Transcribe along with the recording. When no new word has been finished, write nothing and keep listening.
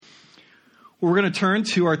We're going to turn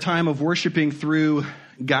to our time of worshiping through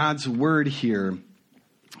God's Word here.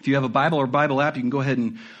 If you have a Bible or Bible app, you can go ahead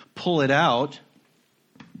and pull it out.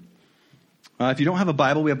 If you don't have a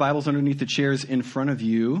Bible, we have Bibles underneath the chairs in front of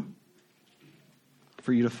you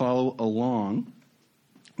for you to follow along.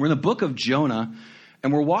 We're in the book of Jonah,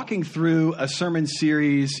 and we're walking through a sermon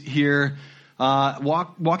series here,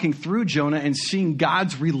 walking through Jonah and seeing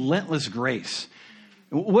God's relentless grace.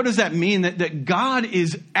 What does that mean? That God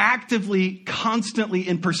is actively, constantly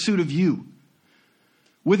in pursuit of you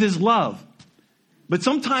with his love. But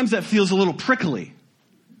sometimes that feels a little prickly.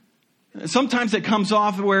 Sometimes it comes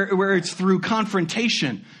off where it's through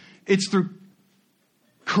confrontation. It's through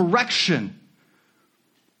correction.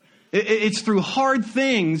 It's through hard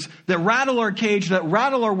things that rattle our cage, that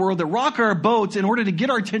rattle our world, that rock our boats in order to get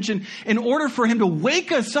our attention, in order for him to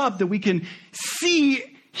wake us up that we can see,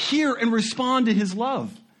 hear, and respond to his love.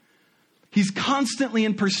 He's constantly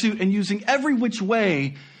in pursuit and using every which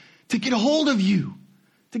way to get a hold of you,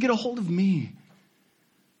 to get a hold of me,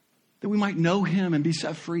 that we might know him and be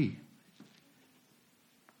set free.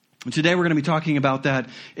 And today we're going to be talking about that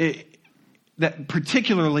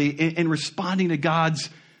particularly in responding to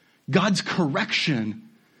God's correction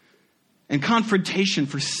and confrontation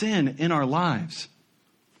for sin in our lives.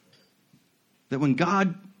 That when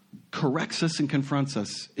God corrects us and confronts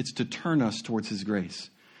us, it's to turn us towards his grace.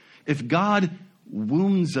 If God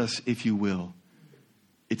wounds us, if you will,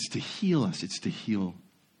 it's to heal us. It's to heal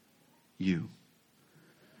you.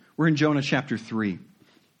 We're in Jonah chapter 3.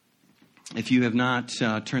 If you have not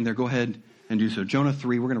turned there, go ahead and do so. Jonah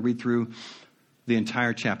 3, we're going to read through the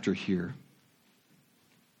entire chapter here.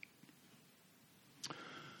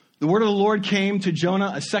 The word of the Lord came to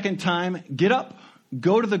Jonah a second time. Get up,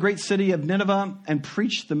 go to the great city of Nineveh, and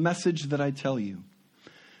preach the message that I tell you.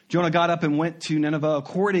 Jonah got up and went to Nineveh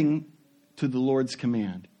according to the Lord's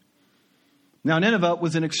command. Now Nineveh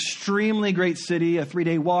was an extremely great city, a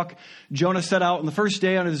 3-day walk. Jonah set out on the first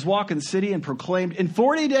day on his walk in the city and proclaimed, in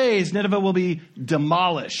 40 days Nineveh will be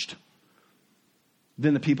demolished.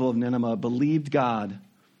 Then the people of Nineveh believed God.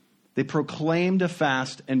 They proclaimed a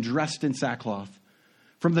fast and dressed in sackcloth,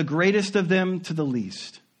 from the greatest of them to the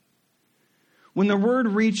least. When the word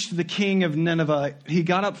reached the king of Nineveh, he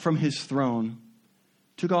got up from his throne,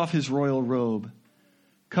 took off his royal robe,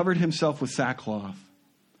 covered himself with sackcloth,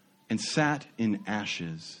 and sat in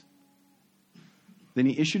ashes. Then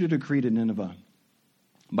he issued a decree to Nineveh.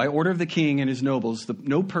 By order of the king and his nobles,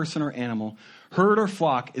 no person or animal, herd or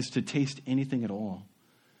flock is to taste anything at all.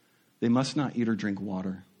 They must not eat or drink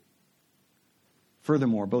water.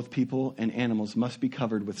 Furthermore, both people and animals must be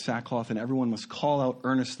covered with sackcloth, and everyone must call out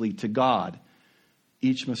earnestly to God.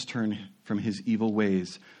 Each must turn from his evil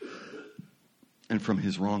ways and from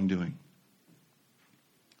his wrongdoing.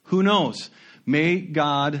 Who knows?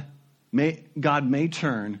 God may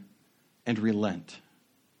turn and relent.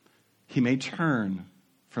 He may turn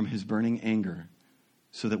from his burning anger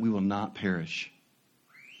so that we will not perish.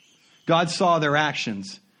 God saw their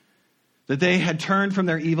actions, that they had turned from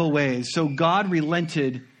their evil ways. So God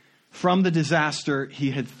relented from the disaster he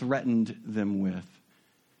had threatened them with,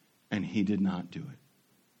 and he did not do it.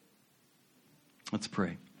 Let's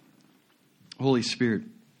pray. Holy Spirit,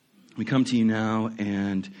 we come to you now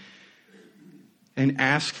and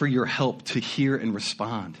ask for your help to hear and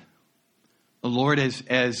respond. Lord,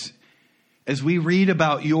 as we read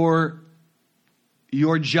about your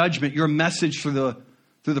judgment, your message through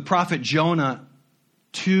the prophet Jonah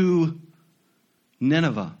to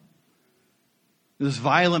Nineveh, this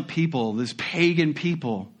violent people, this pagan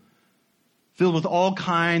people, filled with all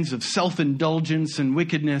kinds of self-indulgence and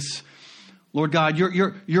wickedness, Lord God,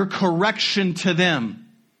 your correction to them,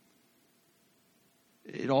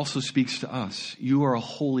 it also speaks to us. You are a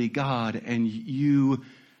holy God, and you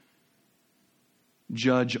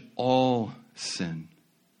judge all sin.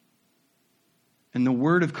 And the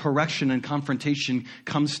word of correction and confrontation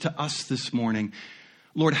comes to us this morning.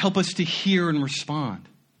 Lord, help us to hear and respond,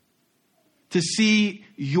 to see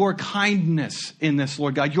your kindness in this,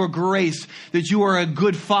 Lord God, your grace, that you are a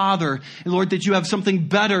good Father, and Lord, that you have something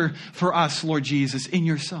better for us, Lord Jesus, in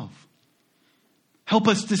yourself. Help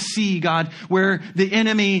us to see, God, where the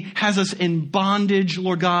enemy has us in bondage,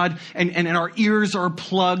 Lord God, and our ears are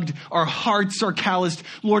plugged, our hearts are calloused.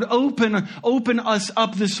 Lord, open us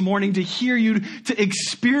up this morning to hear you, to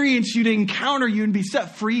experience you, to encounter you, and be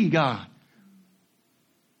set free, God.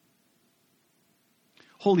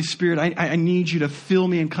 Holy Spirit, I need you to fill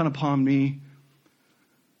me and come upon me.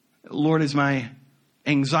 Lord, as my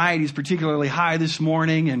anxiety is particularly high this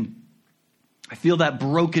morning, and I feel that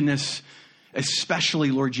brokenness,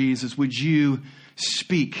 especially, Lord Jesus, would you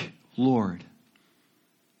speak, Lord?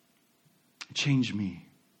 Change me,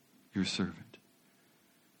 your servant.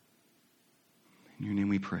 In your name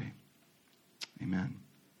we pray. Amen.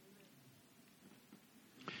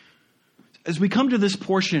 As we come to this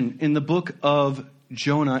portion in the book of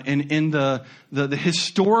Jonah and in the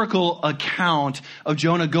historical account of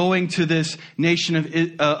Jonah going to this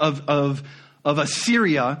nation of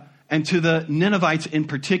Assyria and to the Ninevites in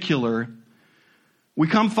particular, we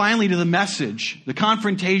come finally to the message, the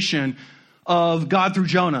confrontation of God through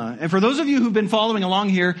Jonah. And for those of you who've been following along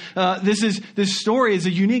here, this story is a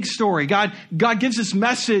unique story. God gives this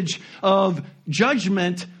message of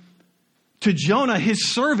judgment to Jonah,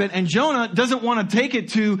 his servant, and Jonah doesn't want to take it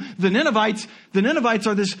to the Ninevites. The Ninevites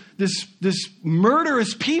are this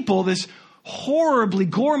murderous people, this horribly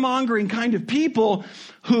gore-mongering kind of people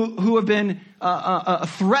who have been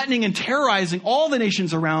threatening and terrorizing all the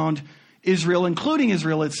nations around Israel, including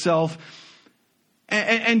Israel itself.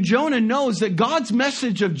 And Jonah knows that God's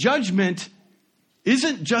message of judgment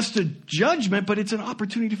isn't just a judgment, but it's an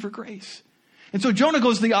opportunity for grace. And so Jonah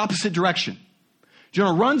goes the opposite direction.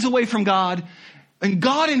 Jonah runs away from God, and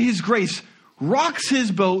God in his grace rocks his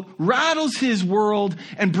boat, rattles his world,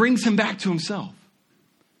 and brings him back to himself.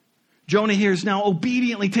 Jonah here is now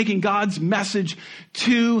obediently taking God's message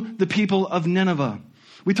to the people of Nineveh.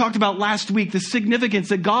 We talked about last week the significance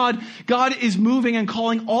that God is moving and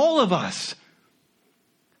calling all of us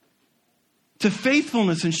to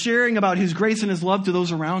faithfulness and sharing about his grace and his love to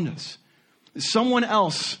those around us. Someone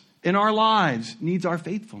else in our lives needs our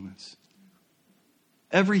faithfulness.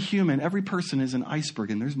 Every human, every person is an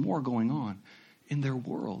iceberg, and there's more going on in their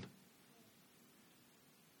world.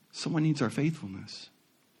 Someone needs our faithfulness.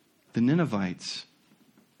 The Ninevites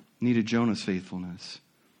needed Jonah's faithfulness.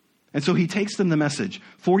 And so he takes them the message.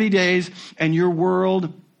 40 days and your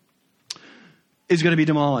world is going to be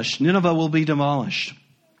demolished. Nineveh will be demolished.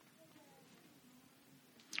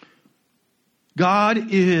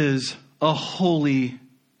 God is a holy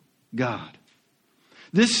God.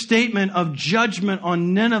 This statement of judgment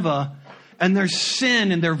on Nineveh and their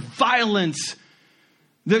sin and their violence,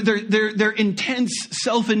 their intense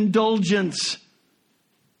self-indulgence.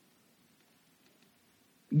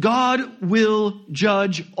 God will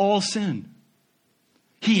judge all sin.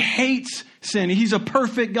 He hates sin. He's a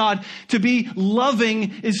perfect God. To be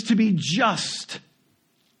loving is to be just.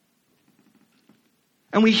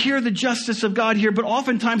 And we hear the justice of God here, but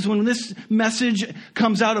oftentimes when this message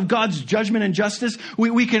comes out of God's judgment and justice,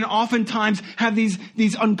 we can oftentimes have these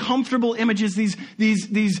uncomfortable images,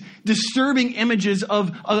 these disturbing images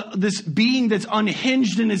of this being that's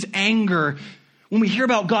unhinged in his anger. When we hear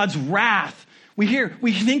about God's wrath,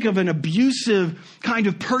 we think of an abusive kind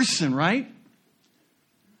of person, right?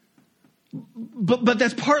 But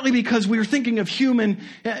that's partly because we're thinking of human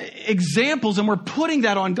examples and we're putting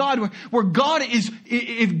that on God, where God is,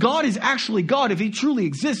 if God is actually God, if he truly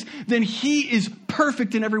exists, then he is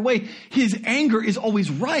perfect in every way. His anger is always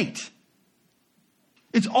right.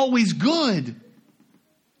 It's always good.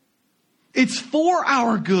 It's for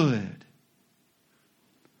our good.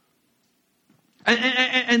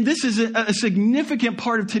 And this is a significant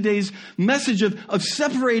part of today's message of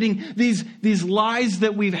separating these lies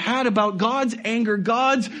that we've had about God's anger,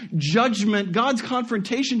 God's judgment, God's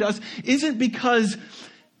confrontation to us isn't because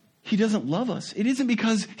he doesn't love us. It isn't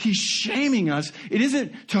because he's shaming us. It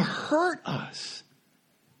isn't to hurt us.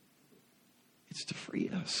 It's to free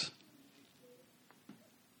us.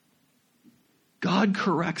 God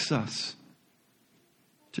corrects us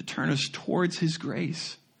to turn us towards his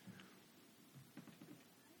grace,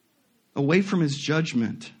 away from his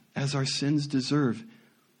judgment as our sins deserve.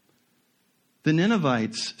 The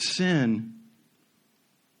Ninevites' sin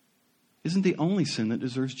isn't the only sin that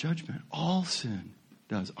deserves judgment. All sin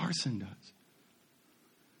does. Our sin does.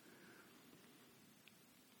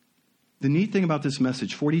 The neat thing about this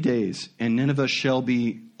message, 40 days and Nineveh shall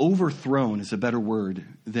be overthrown is a better word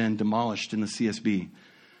than demolished in the CSB.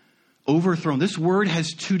 Overthrown. This word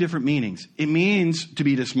has two different meanings. It means to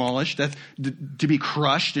be demolished, that's to be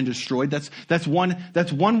crushed and destroyed. That's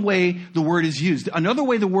one way the word is used.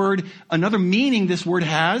 Another meaning this word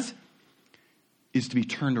has is to be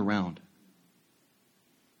turned around.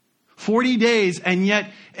 40 days, and yet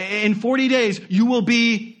in 40 days you will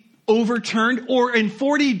be overturned, or in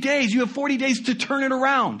 40 days you have 40 days to turn it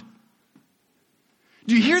around.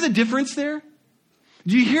 Do you hear the difference there?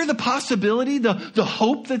 Do you hear the possibility, the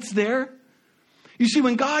hope that's there? You see,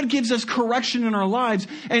 when God gives us correction in our lives,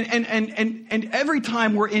 and every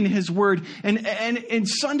time we're in his word, and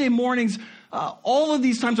Sunday mornings, all of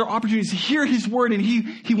these times are opportunities to hear his word, and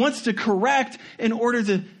he wants to correct in order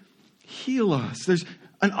to heal us. There's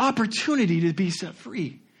an opportunity to be set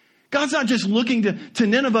free. God's not just looking to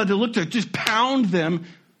Nineveh to look to just pound them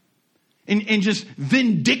in just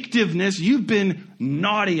vindictiveness. You've been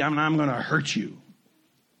naughty. I'm going to hurt you.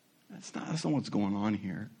 That's not what's going on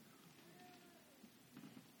here.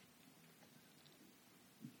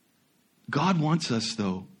 God wants us,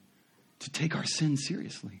 though, to take our sin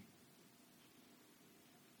seriously.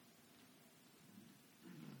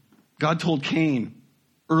 God told Cain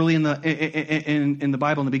early in the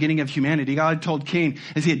Bible, in the beginning of humanity, God told Cain,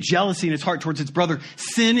 as he had jealousy in his heart towards his brother,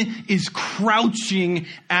 sin is crouching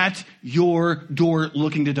at your door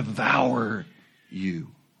looking to devour you.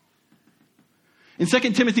 In 2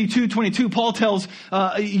 Timothy 2:22, Paul tells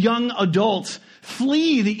young adults,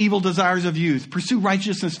 flee the evil desires of youth. Pursue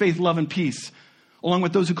righteousness, faith, love, and peace, along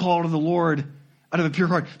with those who call to the Lord out of a pure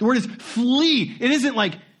heart. The word is flee. It isn't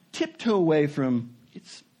like tiptoe away from,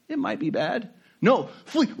 it might be bad. No,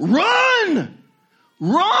 flee. Run!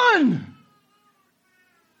 Run!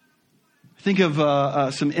 Think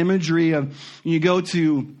of some imagery of when you go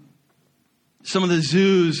to some of the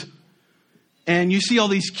zoos and you see all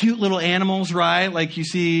these cute little animals, right? Like you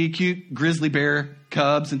see cute grizzly bear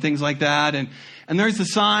cubs and things like that. And there's the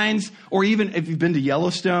signs, or even if you've been to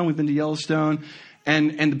Yellowstone, we've been to Yellowstone,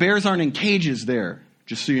 and the bears aren't in cages there,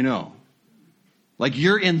 just so you know. Like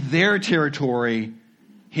you're in their territory,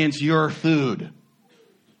 hence your food.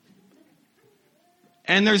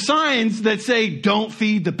 And there's signs that say, don't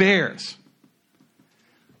feed the bears.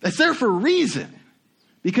 That's there for a reason.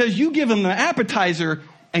 Because you give them the appetizer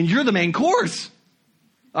and you're the main course.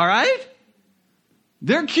 All right?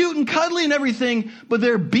 They're cute and cuddly and everything, but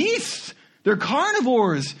they're beasts. They're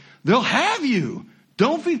carnivores. They'll have you.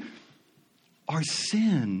 Don't feed. Our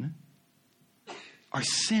sin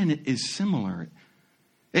is similar.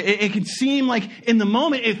 It can seem like in the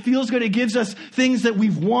moment it feels good. It gives us things that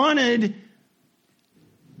we've wanted.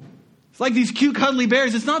 It's like these cute, cuddly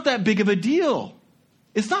bears. It's not that big of a deal.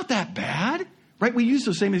 It's not that bad, right? We use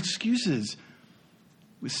those same excuses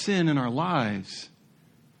with sin in our lives.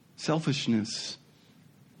 Selfishness.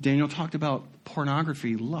 Daniel talked about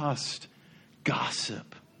pornography, lust,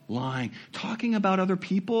 gossip, lying. Talking about other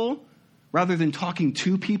people rather than talking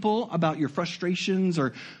to people about your frustrations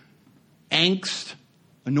or angst,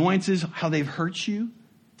 annoyances, how they've hurt you.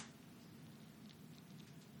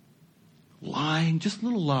 Lying, just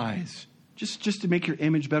little lies. Just to make your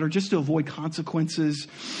image better, just to avoid consequences.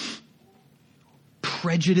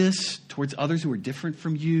 Prejudice towards others who are different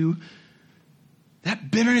from you. That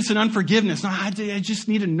bitterness and unforgiveness. No, I just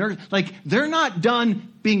need a nurse. Like, they're not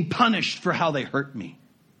done being punished for how they hurt me.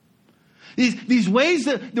 These ways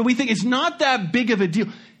that we think it's not that big of a deal.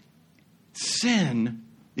 Sin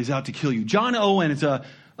is out to kill you. John Owen is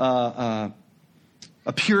a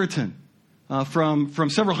Puritan from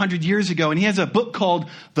several hundred years ago, and he has a book called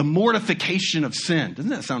The Mortification of Sin.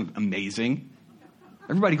 Doesn't that sound amazing?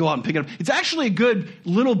 Everybody go out and pick it up. It's actually a good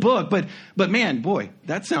little book, but man, boy,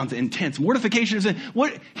 that sounds intense. Mortification of sin.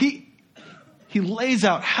 What he lays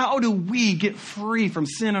out, how do we get free from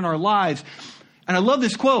sin in our lives? And I love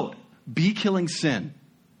this quote: be killing sin,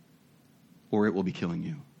 or it will be killing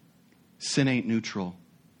you. Sin ain't neutral.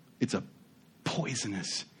 It's a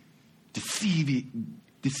poisonous,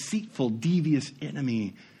 deceitful, devious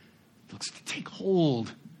enemy that looks to take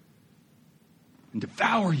hold and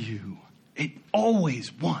devour you. It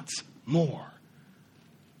always wants more.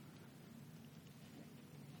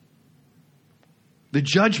 The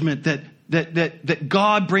judgment that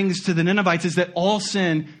God brings to the Ninevites is that all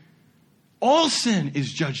sin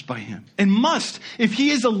is judged by him. And must. If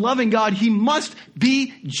he is a loving God, he must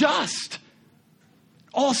be just.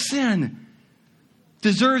 All sin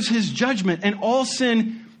deserves his judgment, and all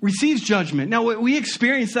sin receives judgment. Now, we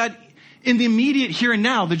experience that in the immediate here and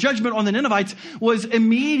now. The judgment on the Ninevites was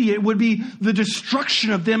immediate. It would be the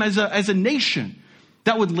destruction of them as a nation.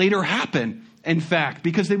 That would later happen, in fact,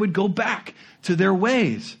 because they would go back to their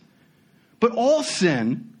ways. But all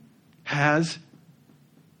sin has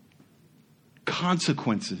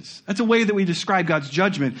consequences. That's a way that we describe God's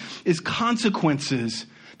judgment, is consequences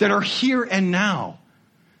that are here and now,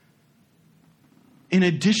 in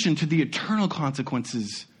addition to the eternal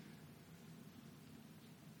consequences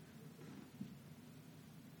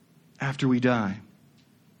after we die.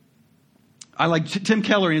 I like Tim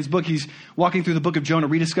Keller in his book. He's walking through the book of Jonah,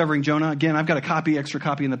 rediscovering Jonah. Again, I've got a extra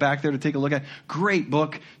copy in the back there to take a look at. Great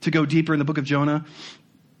book to go deeper in the book of Jonah.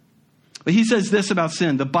 But he says this about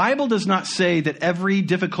sin: the Bible does not say that every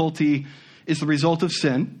difficulty is the result of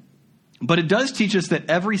sin, but it does teach us that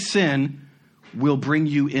every sin will bring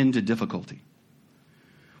you into difficulty.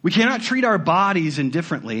 We cannot treat our bodies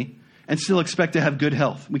indifferently and still expect to have good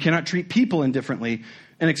health. We cannot treat people indifferently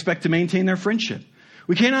and expect to maintain their friendship.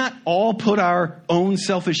 We cannot all put our own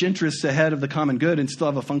selfish interests ahead of the common good and still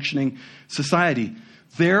have a functioning society.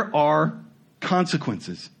 There are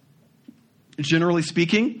consequences. Generally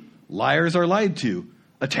speaking, liars are lied to.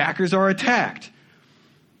 Attackers are attacked.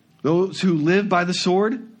 Those who live by the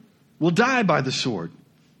sword will die by the sword.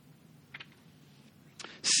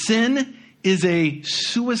 Sin is a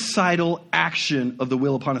suicidal action of the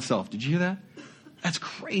will upon itself. Did you hear that? That's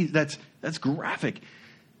crazy. That's graphic.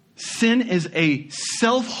 Sin is a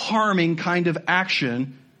self-harming kind of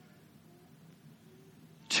action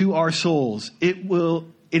to our souls. It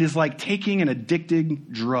is like taking an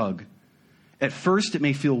addicting drug. At first, it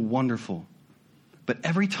may feel wonderful, but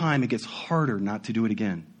every time it gets harder not to do it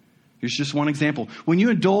again. Here's just one example. When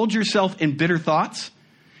you indulge yourself in bitter thoughts,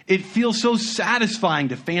 it feels so satisfying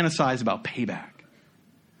to fantasize about payback.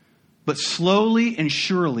 But slowly and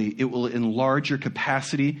surely, it will enlarge your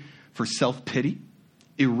capacity for self-pity,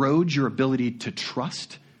 erode your ability to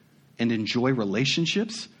trust and enjoy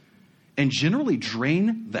relationships, and generally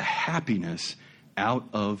drain the happiness out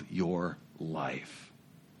of your life.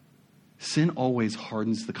 Sin always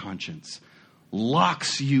hardens the conscience,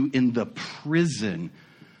 locks you in the prison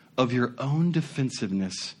of your own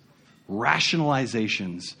defensiveness,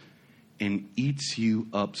 rationalizations, and eats you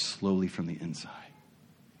up slowly from the inside.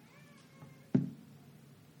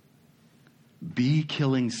 Be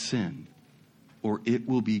killing sin, or it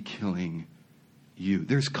will be killing you.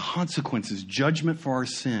 There's consequences, judgment for our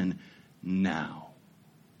sin now.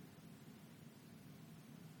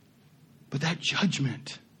 But that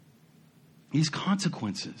judgment, these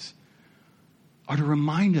consequences, are to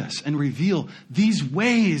remind us and reveal these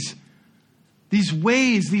ways,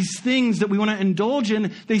 these things that we want to indulge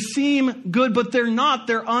in. They seem good, but they're not.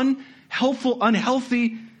 They're unhelpful,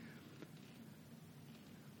 unhealthy,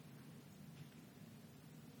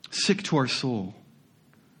 sick to our soul.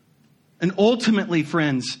 And ultimately,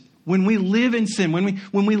 friends, when we live in sin,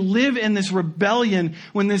 when we live in this rebellion,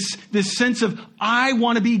 when this sense of, I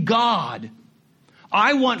want to be God,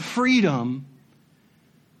 I want freedom,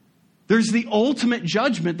 there's the ultimate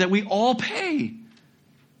judgment that we all pay.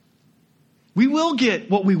 We will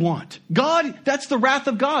get what we want. God, that's the wrath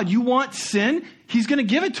of God. You want sin? He's going to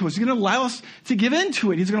give it to us. He's going to allow us to give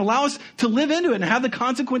into it. He's going to allow us to live into it and have the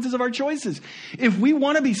consequences of our choices. If we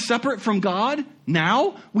want to be separate from God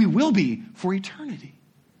now, we will be for eternity.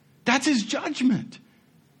 That's his judgment.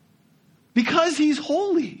 Because he's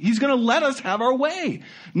holy. He's going to let us have our way.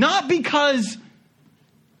 Not because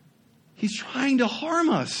he's trying to harm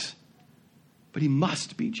us, but he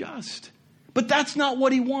must be just. But that's not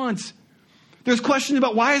what he wants. There's questions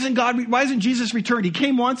about why isn't Jesus returned? He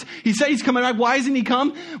came once. He said he's coming back. Why hasn't he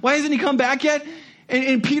come? Why hasn't he come back yet?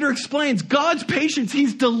 And Peter explains God's patience.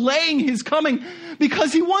 He's delaying his coming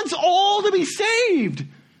because he wants all to be saved.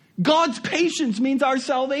 God's patience means our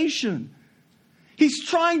salvation. He's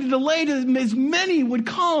trying to delay to as many would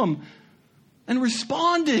come and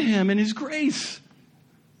respond to him in his grace.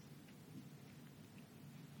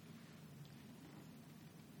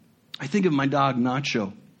 I think of my dog,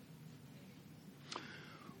 Nacho.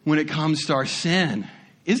 When it comes to our sin,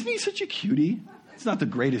 isn't he such a cutie? It's not the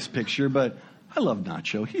greatest picture, but I love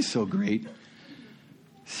Nacho. He's so great.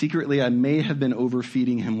 Secretly, I may have been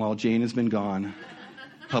overfeeding him while Jane has been gone.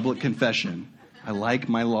 Public confession. I like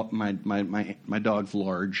my dog's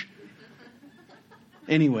large.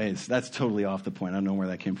 Anyways, that's totally off the point. I don't know where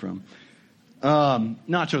that came from.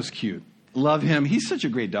 Nacho's cute. Love him. He's such a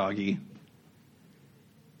great doggy.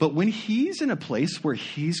 But when he's in a place where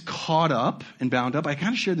he's caught up and bound up, I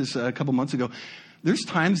kind of shared this a couple months ago. There's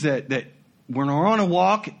times that when we're on a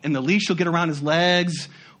walk and the leash will get around his legs,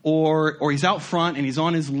 or he's out front and he's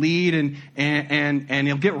on his lead and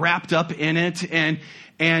he'll get wrapped up in it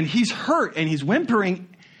and he's hurt and he's whimpering,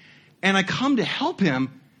 and I come to help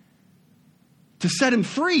him to set him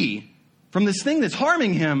free from this thing that's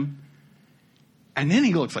harming him, and then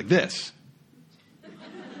he looks like this.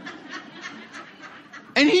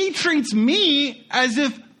 And he treats me as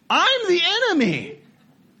if I'm the enemy.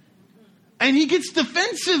 And he gets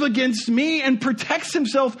defensive against me and protects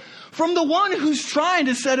himself from the one who's trying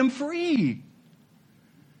to set him free.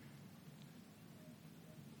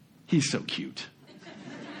 He's so cute.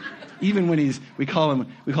 Even when we call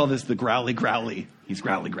this the growly growly. He's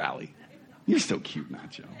growly growly. You're so cute,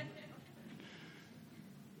 Nacho.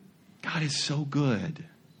 God is so good.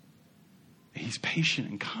 He's patient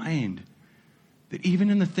and kind. That even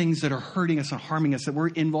in the things that are hurting us and harming us, that we're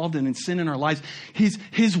involved in sin in our lives,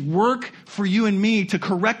 his work for you and me to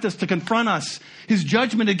correct us, to confront us, his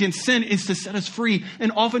judgment against sin is to set us free.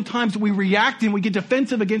 And oftentimes we react and we get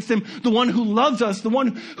defensive against him, the one who loves us, the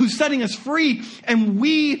one who's setting us free. And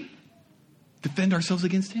we defend ourselves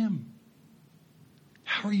against him.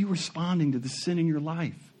 How are you responding to the sin in your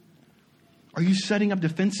life? Are you setting up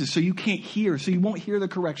defenses so you can't hear, so you won't hear the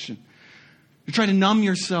correction? You're trying to numb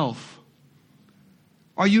yourself.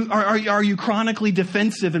 Are you chronically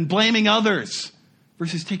defensive and blaming others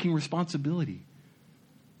versus taking responsibility?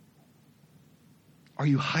 Are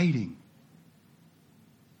you hiding?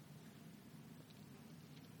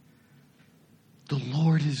 The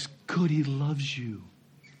Lord is good. He loves you.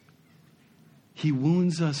 He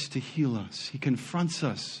wounds us to heal us. He confronts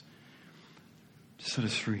us to set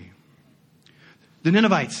us free. The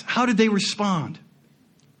Ninevites, how did they respond?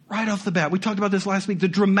 Right off the bat. We talked about this last week. The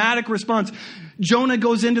dramatic response. Jonah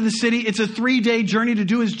goes into the city. It's a 3-day journey to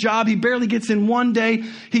do his job. He barely gets in one day.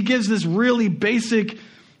 He gives this really basic,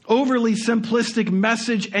 overly simplistic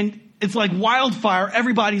message, and it's like wildfire.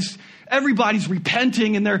 Everybody's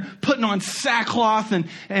repenting, and they're putting on sackcloth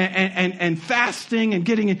and fasting and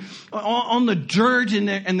getting on the dirt,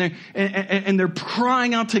 and they're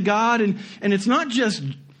crying out to God. And it's not just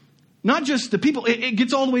the people. It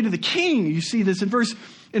gets all the way to the king. You see this in verse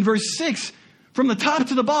 6, from the top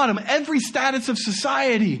to the bottom, every status of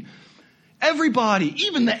society, everybody,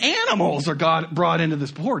 even the animals are brought into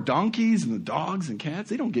this. Poor donkeys and the dogs and cats,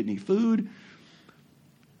 they don't get any food.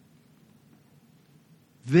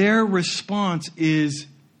 Their response is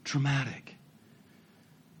dramatic.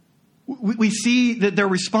 We see that their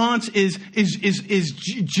response is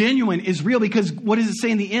genuine, is real, because what does it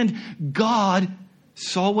say in the end? God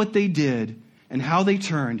saw what they did and how they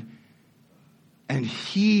turned, and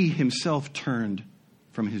he himself turned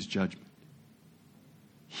from his judgment.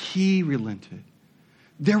 He relented.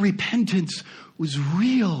 Their repentance was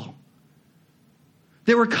real.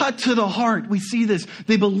 They were cut to the heart. We see this.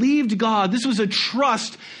 They believed God. This was a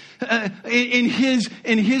trust in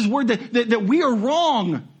his word that we are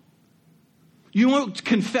wrong. You know what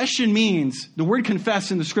confession means? The word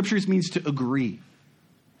confess in the scriptures means to agree.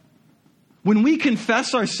 When we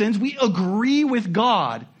confess our sins, we agree with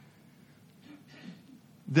God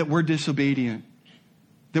that we're disobedient,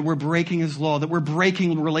 that we're breaking his law, that we're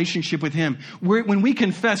breaking relationship with him. When we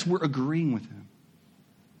confess, we're agreeing with him.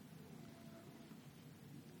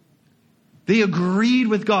 They agreed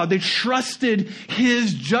with God. They trusted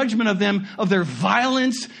his judgment of them, of their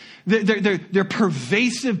violence, their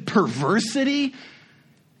pervasive perversity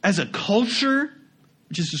as a culture,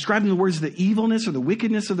 which is described in the words of the evilness or the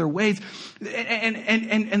wickedness of their ways.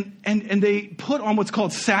 And they put on what's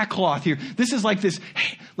called sackcloth here. This is like this,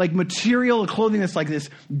 like material clothing that's like this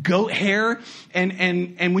goat hair.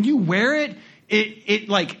 And when you wear it,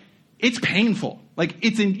 it's painful. Like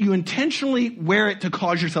you intentionally wear it to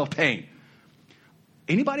cause yourself pain.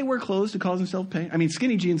 Anybody wear clothes to cause themselves pain? I mean,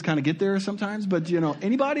 skinny jeans kind of get there sometimes, but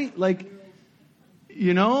anybody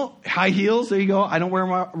high heels, there you go. I don't wear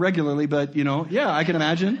them regularly, but yeah, I can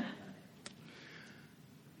imagine.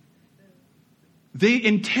 They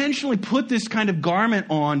intentionally put this kind of garment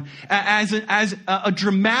on as a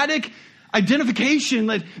dramatic identification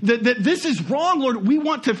that this is wrong, Lord. We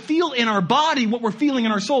want to feel in our body what we're feeling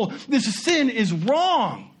in our soul. This sin is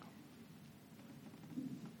wrong.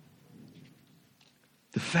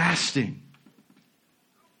 The fasting.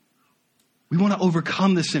 We want to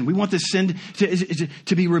overcome the sin. We want the sin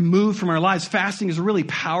to be removed from our lives. Fasting is a really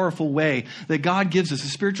powerful way that God gives us, a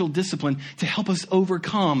spiritual discipline to help us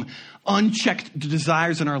overcome unchecked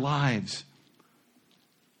desires in our lives.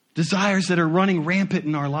 Desires that are running rampant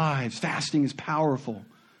in our lives. Fasting is powerful.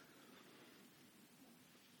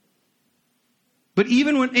 But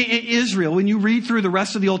even when Israel, when you read through the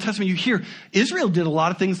rest of the Old Testament, you hear Israel did a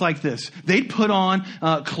lot of things like this. They'd put on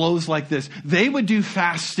clothes like this. They would do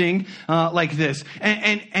fasting like this.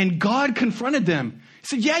 And God confronted them. He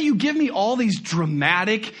said, yeah, you give me all these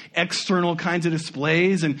dramatic external kinds of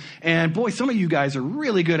displays. And boy, some of you guys are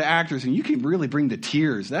really good actors and you can really bring the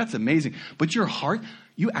tears. That's amazing. But your heart,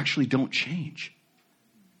 you actually don't change.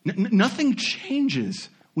 Nothing changes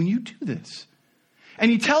when you do this. And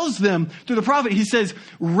he tells them through the prophet, he says,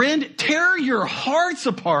 tear your hearts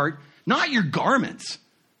apart, not your garments.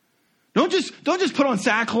 Don't just put on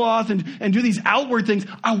sackcloth and do these outward things.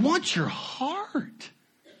 I want your heart.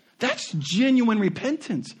 That's genuine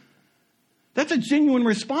repentance. That's a genuine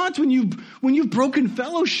response when you've broken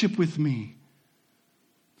fellowship with me.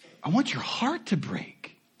 I want your heart to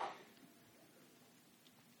break.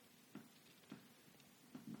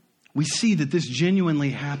 We see that this genuinely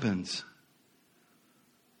happens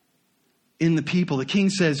in the people. The king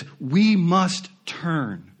says, we must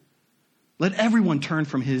turn. Let everyone turn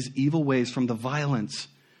from his evil ways, from the violence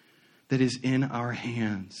that is in our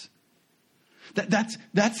hands.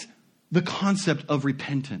 That's the concept of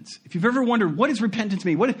repentance. If you've ever wondered, what does repentance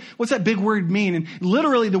mean? What's that big word mean? And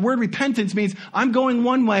literally the word repentance means I'm going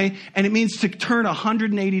one way, and it means to turn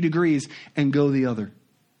 180 degrees and go the other.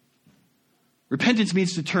 Repentance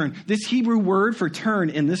means to turn. This Hebrew word for turn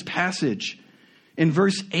in this passage, in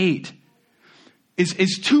verse 8,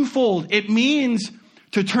 is twofold. It means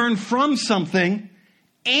to turn from something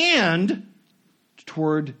and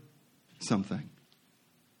toward something.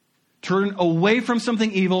 Turn away from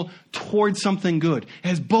something evil towards something good. It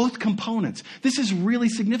has both components. This is really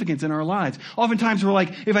significant in our lives. Oftentimes we're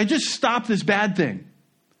like, if I just stop this bad thing,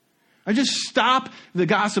 I just stop the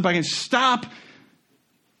gossip, I can stop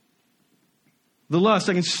the lust,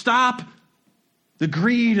 I can stop the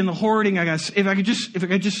greed and the hoarding, if I could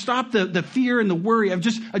just stop the fear and the worry, I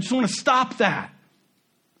just want to stop that.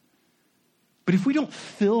 But if we don't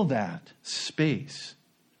fill that space,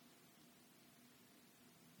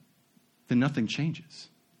 then nothing changes.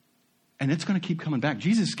 And it's going to keep coming back.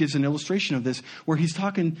 Jesus gives an illustration of this where he's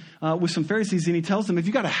talking with some Pharisees, and he tells them, if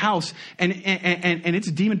you got a house and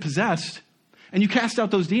it's demon possessed, and you cast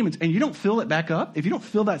out those demons and you don't fill it back up, if you don't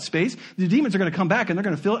fill that space, the demons are going to come back and they're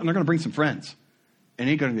going to fill it and they're going to bring some friends. And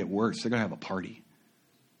it ain't going to get worse. They're going to have a party.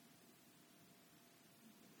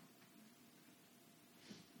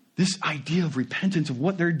 This idea of repentance, of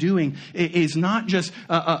what they're doing, is not just,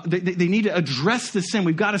 they need to address the sin.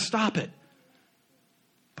 We've got to stop it.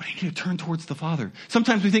 But I need to turn towards the Father.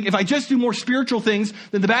 Sometimes we think, if I just do more spiritual things,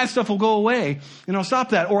 then the bad stuff will go away. And I'll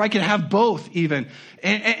stop that. Or I can have both even.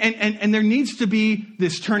 And there needs to be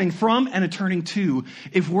this turning from and a turning to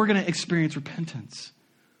if we're going to experience repentance.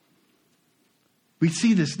 We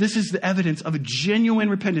see this. This is the evidence of a genuine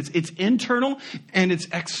repentance. It's internal and it's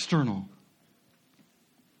external.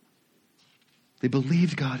 They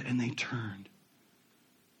believed God and they turned.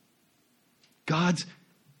 God's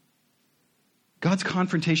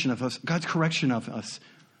confrontation of us, God's correction of us,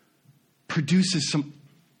 produces some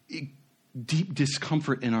deep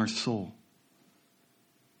discomfort in our soul.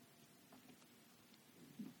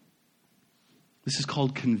 This is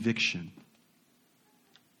called conviction.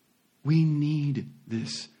 We need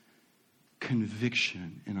this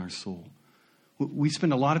conviction in our soul. We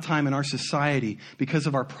spend a lot of time in our society, because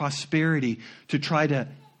of our prosperity, to try to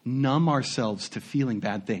numb ourselves to feeling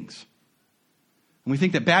bad things. And we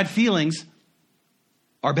think that bad feelings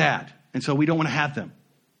are bad, and so we don't want to have them.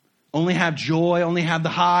 Only have joy, only have the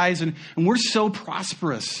highs, and we're so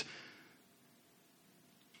prosperous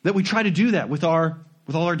that we try to do that with all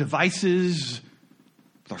our devices,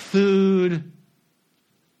 with our food,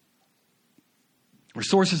 our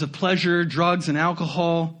sources of pleasure, drugs and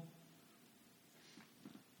alcohol.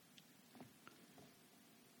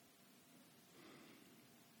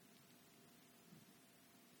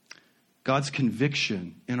 God's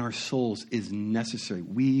conviction in our souls is necessary.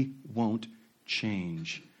 We won't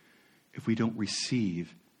change if we don't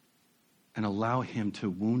receive and allow him to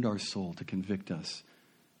wound our soul, to convict us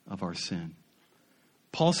of our sin.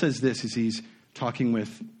 Paul says this as he's talking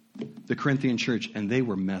with the Corinthian church, and they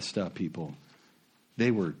were messed up people.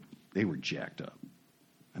 They were jacked up.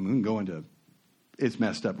 I mean, we can go into, it's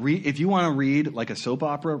messed up. If you want to read like a soap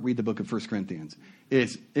opera, read the book of 1 Corinthians.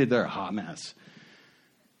 They're a hot mess.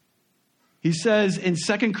 He says in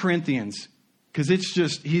 2 Corinthians, because it's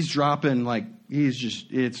dropping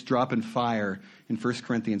fire in 1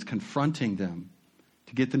 Corinthians, confronting them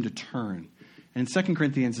to get them to turn. And 2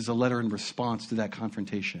 Corinthians is a letter in response to that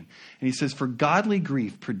confrontation. And he says, for godly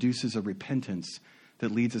grief produces a repentance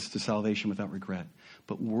that leads us to salvation without regret.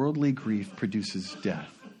 But worldly grief produces death.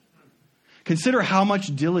 Consider how much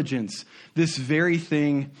diligence this very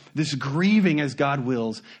thing, this grieving as God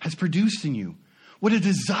wills, has produced in you. What a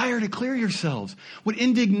desire to clear yourselves. What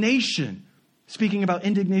indignation. Speaking about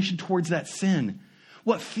indignation towards that sin.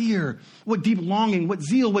 What fear. What deep longing. What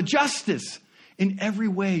zeal. What justice. In every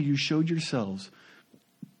way you showed yourselves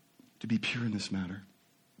to be pure in this matter.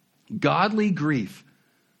 Godly grief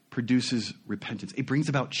produces repentance. It brings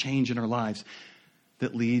about change in our lives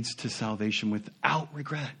that leads to salvation without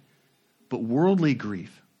regret. But worldly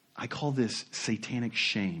grief, I call this satanic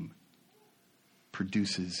shame,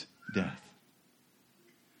 produces death.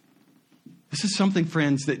 This is something,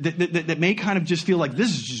 friends, that may kind of just feel like this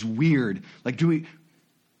is just weird. Like, do we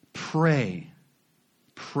pray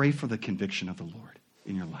for the conviction of the Lord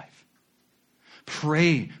in your life?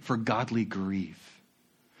 Pray for godly grief.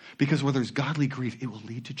 Because where there's godly grief, it will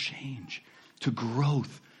lead to change, to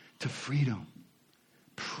growth, to freedom.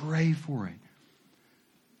 Pray for it.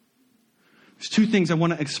 There's two things I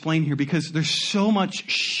want to explain here because there's so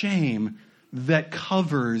much shame that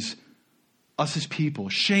covers us as people.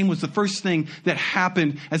 Shame was the first thing that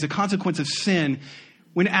happened as a consequence of sin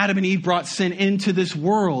when Adam and Eve brought sin into this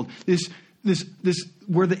world, this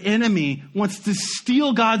where the enemy wants to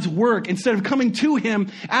steal God's work. Instead of coming to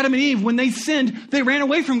him, Adam and Eve, when they sinned, they ran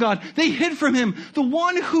away from God. They hid from him, the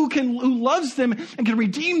one who loves them and can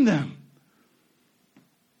redeem them.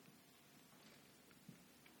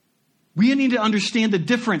 We need to understand the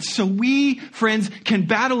difference so we, friends, can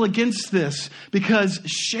battle against this, because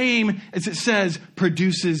shame, as it says,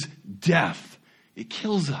 produces death. It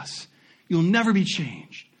kills us. You'll never be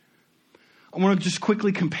changed. I want to just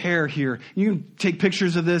quickly compare here. You can take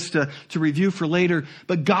pictures of this to review for later.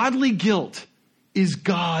 But godly guilt is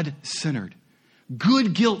God-centered.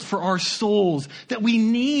 Good guilt for our souls that we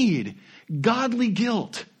need. Godly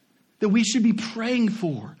guilt that we should be praying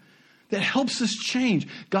for, that helps us change.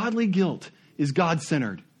 Godly guilt is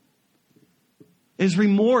God-centered. It is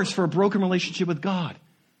remorse for a broken relationship with God.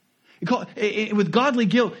 With godly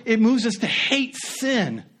guilt, it moves us to hate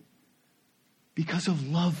sin because of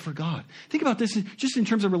love for God. Think about this just in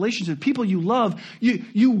terms of relationships. People you love,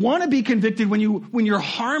 you want to be convicted when you're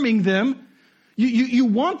harming them. You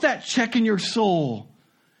want that check in your soul.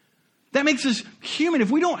 That makes us human.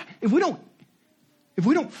 If we don't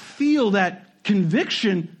feel that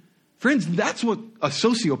conviction, friends, that's what a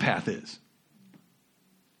sociopath is.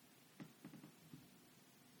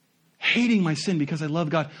 Hating my sin because I love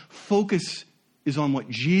God. Focus is on what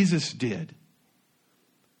Jesus did.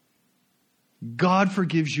 God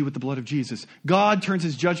forgives you with the blood of Jesus. God turns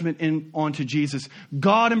his judgment onto Jesus.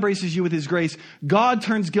 God embraces you with his grace. God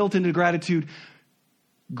turns guilt into gratitude.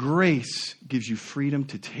 Grace gives you freedom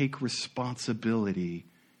to take responsibility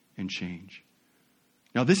and change.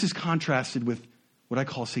 Now, this is contrasted with what I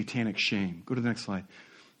call satanic shame. Go to the next slide.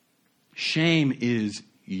 Shame is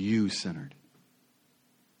you-centered.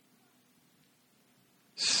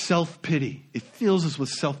 Self-pity. It fills us with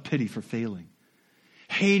self-pity for failing.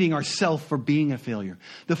 Hating ourselves for being a failure.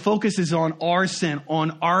 The focus is on our sin,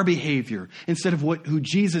 on our behavior, instead of who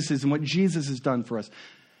Jesus is and what Jesus has done for us.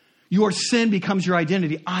 Your sin becomes your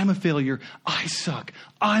identity. I'm a failure. I suck.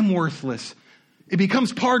 I'm worthless. It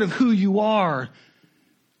becomes part of who you are.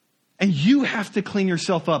 And you have to clean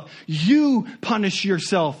yourself up. You punish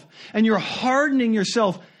yourself. And you're hardening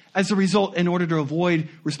yourself as a result in order to avoid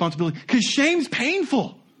responsibility. Because shame's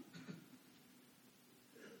painful.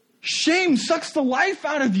 Shame sucks the life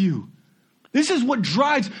out of you. This is what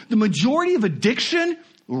drives the majority of addiction,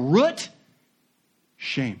 root,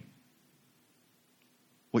 shame.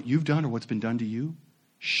 What you've done or what's been done to you,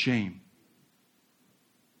 shame.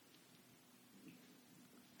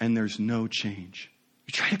 And there's no change.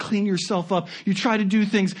 You try to clean yourself up. You try to do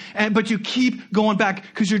things, but you keep going back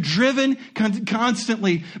because you're driven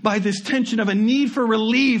constantly by this tension of a need for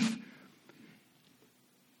relief.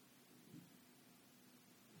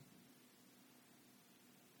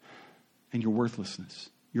 And your worthlessness,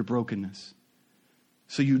 your brokenness.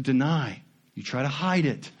 So you deny. You try to hide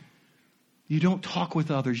it. You don't talk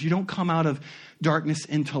with others. You don't come out of darkness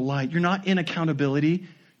into light. You're not in accountability.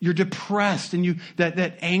 You're depressed, and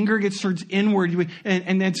that anger turns inward,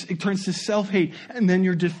 and it turns to self-hate, and then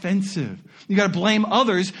you're defensive. You got to blame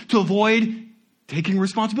others to avoid taking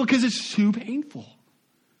responsibility because it's too painful.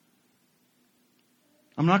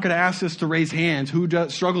 I'm not going to ask us to raise hands who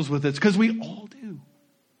struggles with this, because we all do.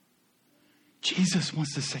 Jesus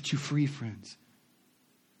wants to set you free, friends.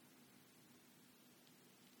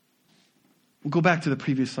 We'll go back to the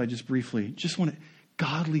previous slide just briefly.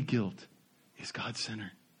 Godly guilt is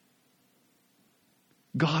God-centered.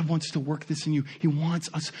 God wants to work this in you. He wants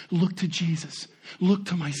us. Look to Jesus. Look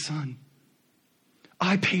to my son.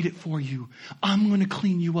 I paid it for you. I'm going to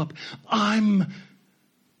clean you up. I'm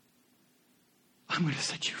going to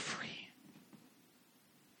set you free.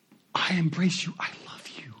 I embrace you. I love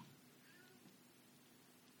you.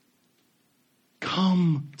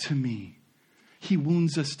 Come to me. He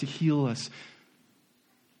wounds us to heal us.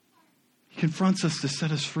 He confronts us to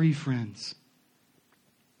set us free, friends.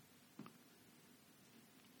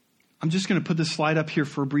 I'm just going to put this slide up here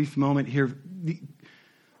for a brief moment here.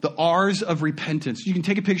 The R's of repentance. You can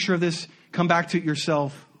take a picture of this, come back to it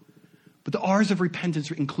yourself. But the R's of repentance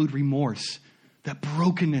include remorse, that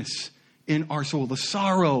brokenness in our soul, the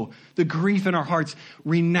sorrow, the grief in our hearts,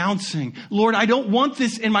 renouncing. Lord, I don't want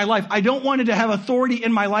this in my life. I don't want it to have authority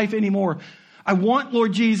in my life anymore. I want,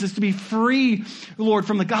 Lord Jesus, to be free, Lord,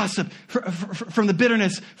 from the gossip, from the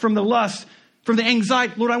bitterness, from the lust, from the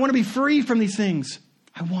anxiety. Lord, I want to be free from these things.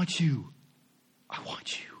 I want you. I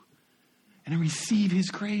want you. And I receive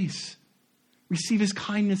his grace. Receive his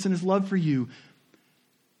kindness and his love for you.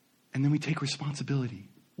 And then we take responsibility.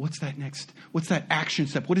 What's that next? What's that action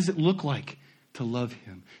step? What does it look like to love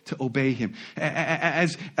him, to obey him.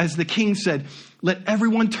 As the king said, let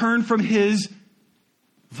everyone turn from his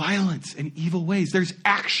violence and evil ways. There's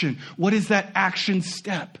action. What is that action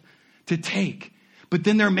step to take? But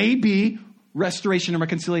then there may be restoration and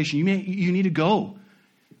reconciliation. You need to go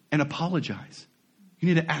and apologize. You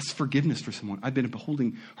need to ask forgiveness for someone. I've been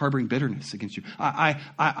harboring bitterness against you.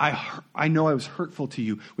 I know I was hurtful to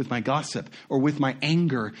you with my gossip or with my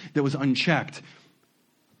anger that was unchecked.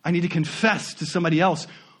 I need to confess to somebody else,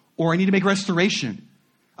 or I need to make restoration.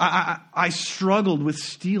 I struggled with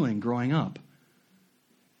stealing growing up.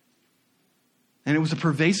 And it was a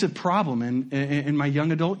pervasive problem in my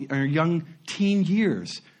young teen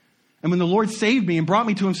years. And when the Lord saved me and brought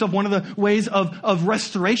me to himself, one of the ways of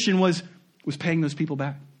restoration was paying those people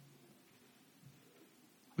back.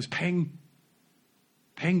 Was paying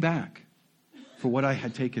back for what I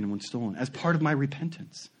had taken and was stolen as part of my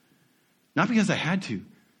repentance. Not because I had to,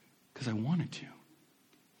 because I wanted to.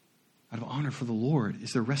 Out of honor for the Lord,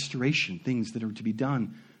 is there restoration, things that are to be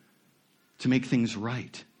done to make things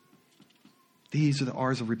right. These are the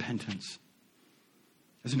R's of repentance.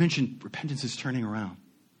 As I mentioned, repentance is turning around.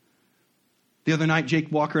 The other night,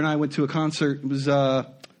 Jake Walker and I went to a concert. It was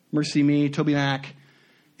Mercy Me, Toby Mac,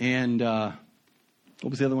 and what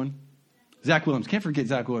was the other one? Zach Williams. Can't forget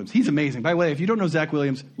Zach Williams. He's amazing. By the way, if you don't know Zach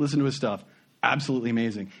Williams, listen to his stuff. Absolutely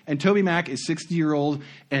amazing. And Toby Mac is 60-year-old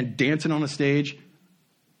and dancing on a stage.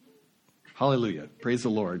 Hallelujah. Praise the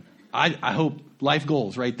Lord. I hope life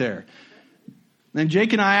goals right there. And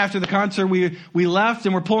Jake and I, after the concert, we left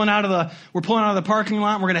and we're pulling out of the parking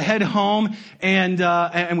lot. And we're going to head home,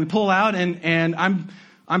 and we pull out, and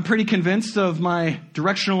I'm pretty convinced of my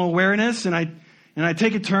directional awareness, and I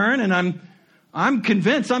take a turn, and I'm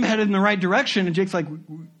convinced I'm headed in the right direction. And Jake's like,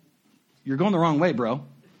 "You're going the wrong way, bro.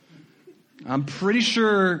 I'm pretty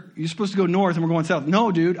sure you're supposed to go north, and we're going south."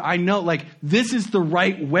 "No, dude, I know. Like, this is the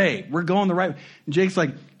right way. We're going the right way." And Jake's like,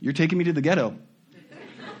 "You're taking me to the ghetto.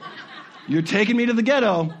 You're taking me to the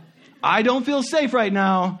ghetto. I don't feel safe right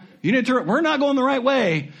now. You need to turn. We're not going the right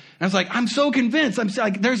way." And I was like, I'm so convinced. I'm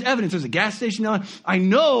like, there's evidence. There's a gas station now. I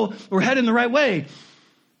know we're headed in the right way.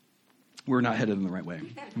 We're not headed in the right way.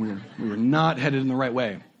 We were not headed in the right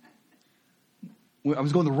way. I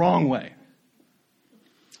was going the wrong way.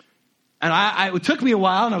 And it took me a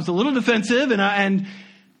while, and I was a little defensive,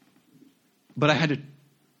 but I had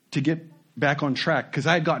to get back on track because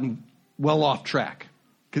I had gotten well off track.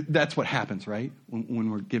 That's what happens, right?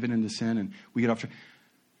 When we're given into sin and we get off track.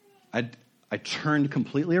 I turned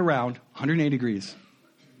completely around, 180 degrees,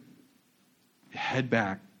 head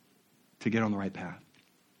back to get on the right path.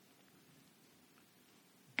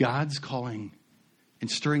 God's calling and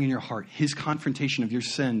stirring in your heart, his confrontation of your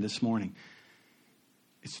sin this morning,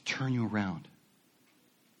 is to turn you around.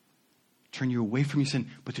 Turn you away from your sin,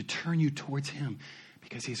 but to turn you towards him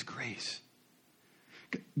because he has grace.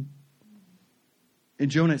 In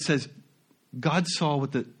Jonah, it says, God saw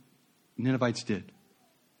what the Ninevites did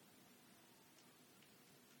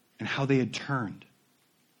and how they had turned.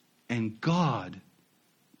 And God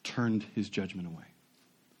turned his judgment away.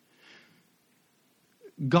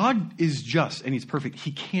 God is just and he's perfect.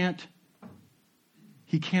 He cannot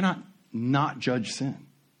not judge sin.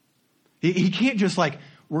 He can't just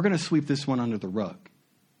we're going to sweep this one under the rug.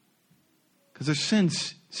 Because their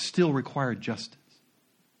sins still require justice.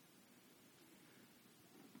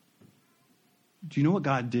 Do you know what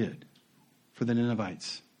God did for the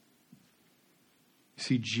Ninevites? You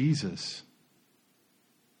see, Jesus,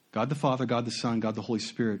 God the Father, God the Son, God the Holy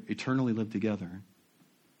Spirit, eternally lived together.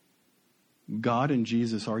 God and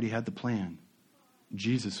Jesus already had the plan.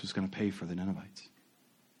 Jesus was going to pay for the Ninevites.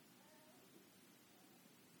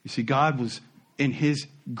 You see, God was in his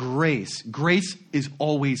grace. Grace is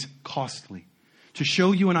always costly. To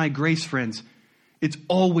show you and I grace, friends, it's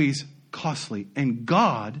always costly. And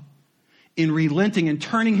God, in relenting and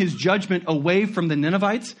turning his judgment away from the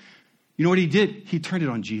Ninevites, you know what he did? He turned it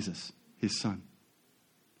on Jesus, his son.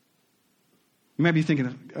 You might be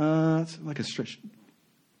thinking, that's like a stretch.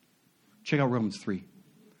 Check out Romans 3.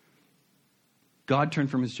 God turned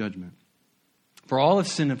from his judgment. For all have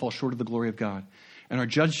sinned and fall short of the glory of God, and are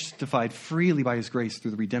justified freely by his grace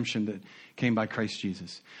through the redemption that came by Christ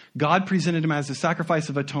Jesus. God presented him as a sacrifice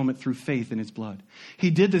of atonement through faith in his blood. He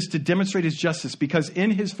did this to demonstrate his justice because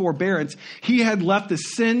in his forbearance, he had left the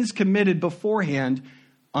sins committed beforehand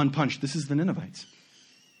unpunished. This is the Ninevites.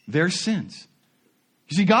 Their sins.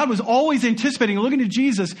 You see, God was always anticipating, looking to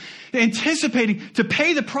Jesus, anticipating to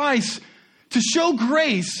pay the price, to show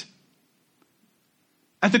grace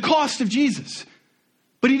at the cost of Jesus.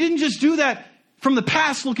 But he didn't just do that from the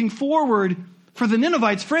past looking forward for the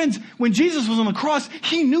Ninevites. Friends, when Jesus was on the cross,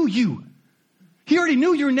 he knew you. He already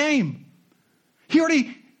knew your name. He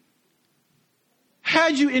already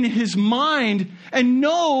had you in his mind and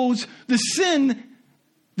knows the sin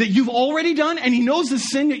that you've already done, and he knows the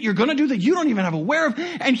sin that you're going to do that you don't even have aware of,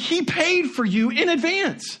 and he paid for you in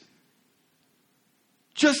advance.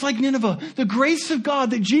 Just like Nineveh, the grace of God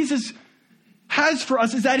that Jesus has for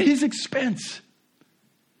us is at his expense.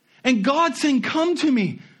 And God saying, come to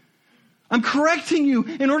me. I'm correcting you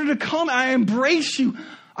in order to come. I embrace you.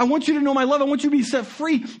 I want you to know my love. I want you to be set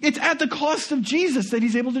free. It's at the cost of Jesus that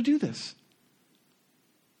he's able to do this.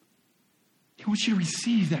 He wants you to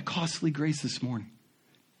receive that costly grace this morning.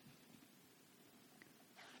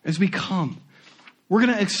 As we come, we're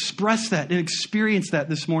going to express that and experience that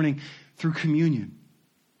this morning through communion.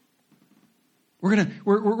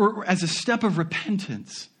 We're as a step of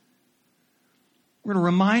repentance, we're going to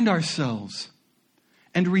remind ourselves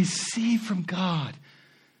and receive from God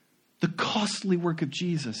the costly work of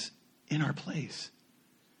Jesus in our place.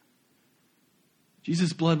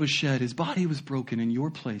 Jesus' blood was shed. His body was broken in your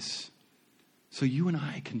place so you and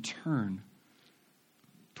I can turn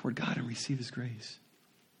toward God and receive his grace.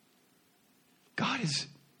 God is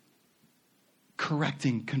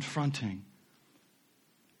correcting, confronting.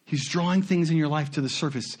 He's drawing things in your life to the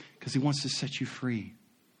surface because he wants to set you free.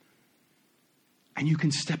 And you can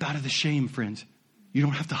step out of the shame, friends. You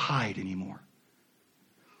don't have to hide anymore.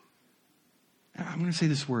 And I'm going to say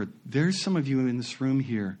this word. There's some of you in this room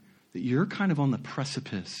here that you're kind of on the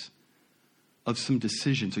precipice of some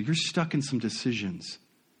decisions, or you're stuck in some decisions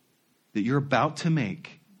that you're about to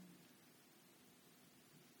make,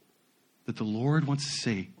 that the Lord wants to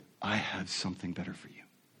say, I have something better for you.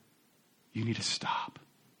 You need to stop.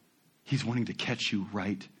 He's wanting to catch you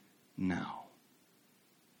right now.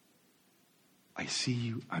 I see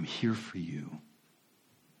you. I'm here for you.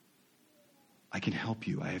 I can help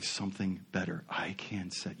you. I have something better. I can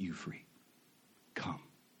set you free. Come.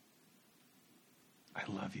 I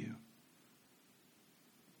love you.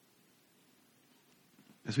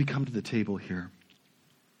 As we come to the table here,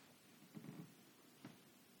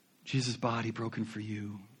 Jesus' body broken for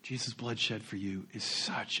you, Jesus' blood shed for you is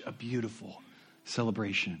such a beautiful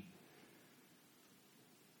celebration.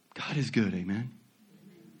 God is good, amen?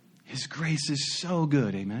 His grace is so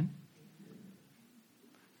good, amen?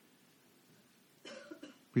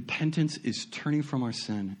 Repentance is turning from our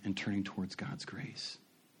sin and turning towards God's grace.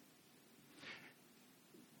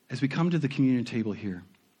 As we come to the communion table here,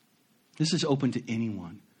 this is open to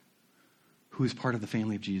anyone who is part of the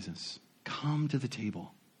family of Jesus. Come to the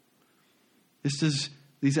table.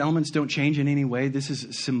 These elements don't change in any way. This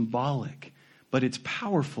is symbolic, but it's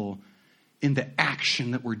powerful in the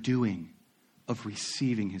action that we're doing of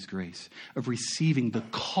receiving his grace, of receiving the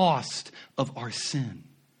cost of our sin.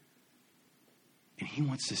 And he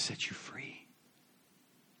wants to set you free.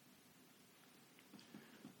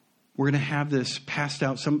 We're going to have this passed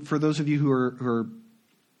out. For those of you who are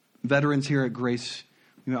veterans here at Grace,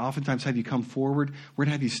 we oftentimes have you come forward. We're going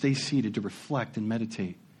to have you stay seated to reflect and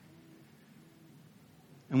meditate.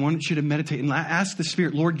 And I want you to meditate and ask the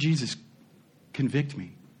Spirit, Lord Jesus, convict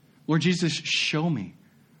me. Lord Jesus, show me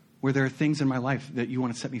where there are things in my life that you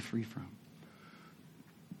want to set me free from.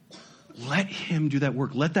 Let him do that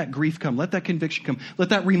work. Let that grief come. Let that conviction come. Let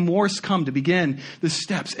that remorse come to begin the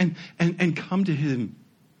steps and come to him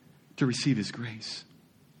to receive his grace.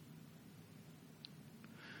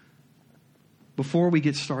 Before we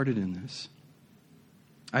get started in this,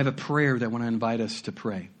 I have a prayer that I want to invite us to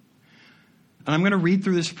pray. And I'm going to read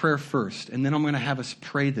through this prayer first, and then I'm going to have us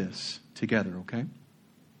pray this together, okay?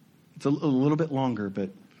 It's a little bit longer,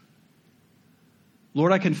 but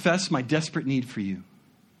Lord, I confess my desperate need for you.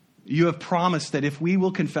 You have promised that if we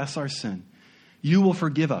will confess our sin, you will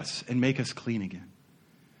forgive us and make us clean again.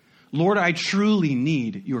 Lord, I truly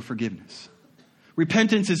need your forgiveness.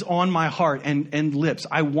 Repentance is on my heart and lips.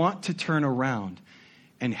 I want to turn around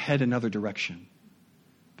and head another direction,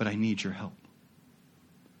 but I need your help.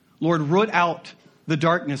 Lord, root out the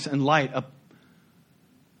darkness and light up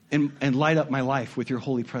and light up my life with your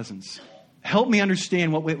holy presence. Help me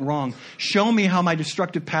understand what went wrong. Show me how my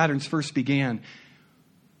destructive patterns first began.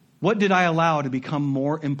 What did I allow to become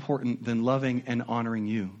more important than loving and honoring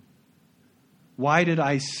you? Why did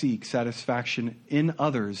I seek satisfaction in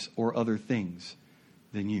others or other things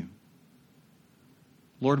than you?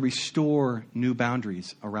 Lord, restore new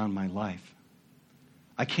boundaries around my life.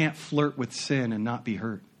 I can't flirt with sin and not be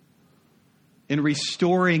hurt. In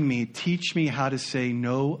restoring me, teach me how to say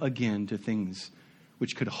no again to things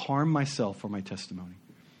which could harm myself or my testimony.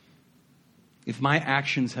 If my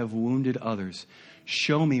actions have wounded others,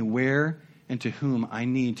 show me where and to whom I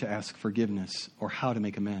need to ask forgiveness or how to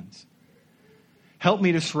make amends. Help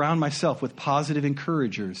me to surround myself with positive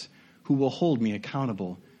encouragers who will hold me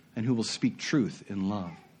accountable and who will speak truth in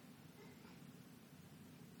love.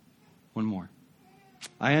 One more.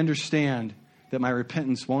 I understand that my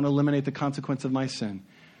repentance won't eliminate the consequence of my sin.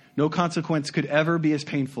 No consequence could ever be as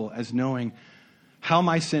painful as knowing how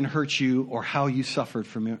my sin hurt you or how you suffered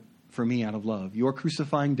for me out of love. Your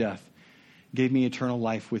crucifying death gave me eternal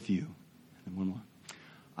life with you. And one more.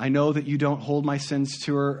 I know that you don't hold my sins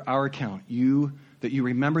to our account. That you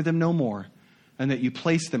remember them no more, and that you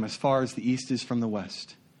place them as far as the east is from the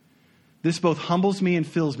west. This both humbles me and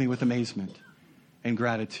fills me with amazement and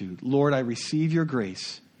gratitude. Lord, I receive your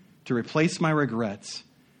grace to replace my regrets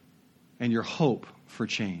and your hope for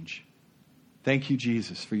change. Thank you,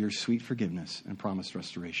 Jesus, for your sweet forgiveness and promised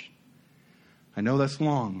restoration. I know that's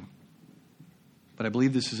long, but I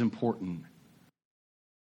believe this is important